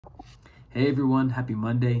Hey everyone, happy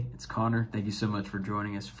Monday. It's Connor. Thank you so much for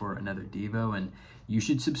joining us for another Devo, and you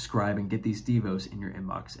should subscribe and get these Devos in your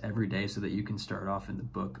inbox every day so that you can start off in the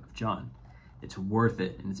book of John. It's worth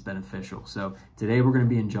it and it's beneficial. So today we're going to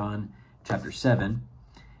be in John chapter 7,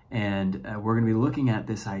 and we're going to be looking at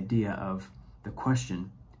this idea of the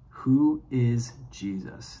question, who is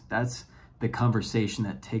Jesus? That's the conversation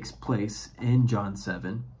that takes place in John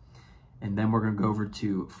 7. And then we're going to go over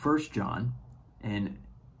to 1 John and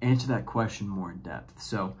answer that question more in depth.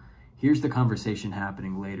 So here's the conversation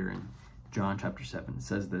happening later in John chapter 7. It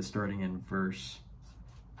says this starting in verse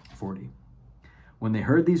 40. When they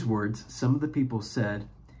heard these words, some of the people said,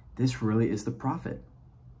 "This really is the prophet."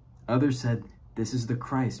 Others said, "This is the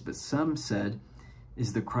Christ." But some said,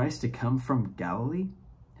 "Is the Christ to come from Galilee?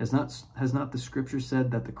 Has not the scripture said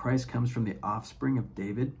that the Christ comes from the offspring of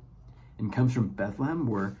David and comes from Bethlehem,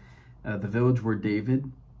 where the village where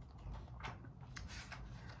David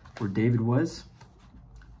was?"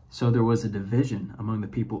 So there was a division among the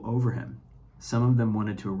people over him. Some of them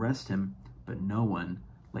wanted to arrest him, but no one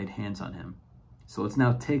laid hands on him. So let's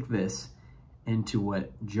now take this into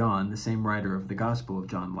what John, the same writer of the Gospel of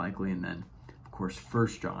John likely, and then of course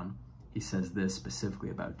 1 John, he says this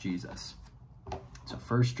specifically about Jesus. So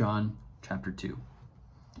 1 John chapter 2.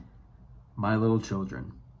 My little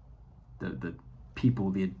children, the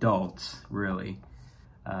people, the adults really,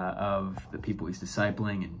 of the people he's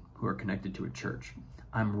discipling and who are connected to a church.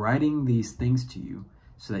 I'm writing these things to you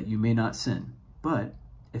so that you may not sin. But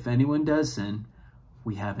if anyone does sin,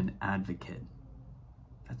 we have an advocate.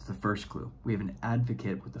 That's the first clue. We have an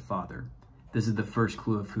advocate with the Father. This is the first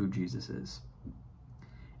clue of who Jesus is.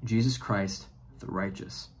 Jesus Christ, the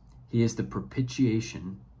righteous. He is the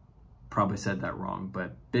propitiation. Probably said that wrong,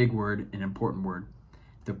 but big word, an important word.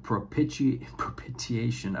 The propitiation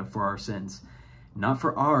for our sins. Not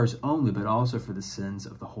for ours only, but also for the sins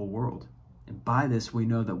of the whole world. And by this we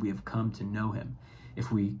know that we have come to know him,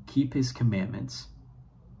 if we keep his commandments.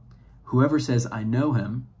 Whoever says, "I know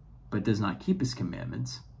him," but does not keep his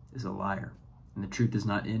commandments, is a liar, and the truth is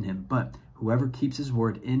not in him. But whoever keeps his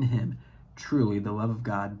word, in him truly the love of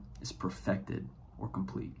God is perfected or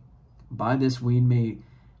complete. By this we may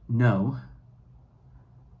know,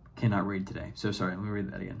 cannot read today, so sorry, let me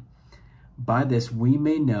read that again. By this we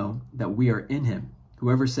may know that we are in him.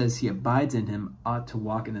 Whoever says he abides in him ought to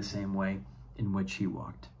walk in the same way in which he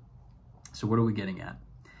walked. So what are we getting at?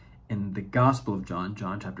 In the Gospel of John,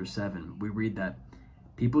 John chapter 7, we read that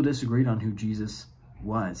people disagreed on who Jesus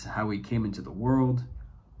was, how he came into the world,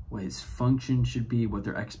 what his function should be, what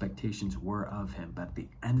their expectations were of him. But at the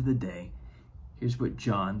end of the day, here's what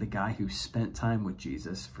John, the guy who spent time with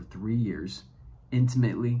Jesus for 3 years,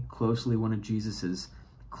 intimately, closely, one of Jesus's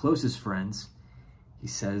closest friends, he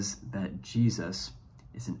says that Jesus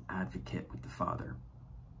is an advocate with the Father.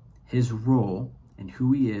 His role and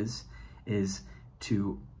who he is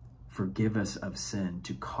to forgive us of sin,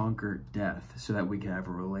 to conquer death so that we can have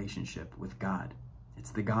a relationship with God.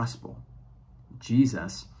 It's the gospel.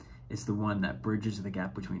 Jesus is the one that bridges the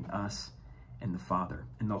gap between us and the Father.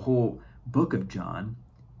 And the whole book of John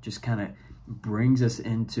just kind of brings us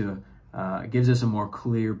into, gives us a more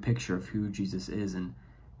clear picture of who Jesus is and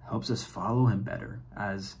helps us follow him better,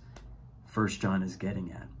 as 1 John is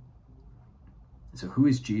getting at. So who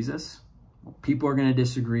is Jesus? Well, people are going to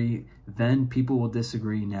disagree then, people will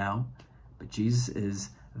disagree now, but Jesus is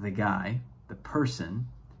the guy, the person,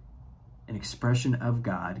 an expression of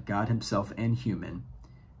God, God himself and human,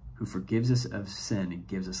 who forgives us of sin and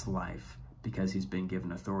gives us life because he's been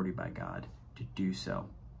given authority by God to do so.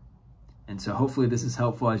 And so hopefully this is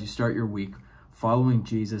helpful as you start your week. Following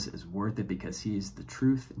Jesus is worth it because he is the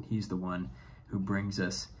truth and he's the one who brings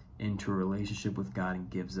us into a relationship with God and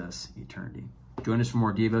gives us eternity. Join us for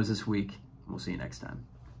more Devos this week. We'll see you next time.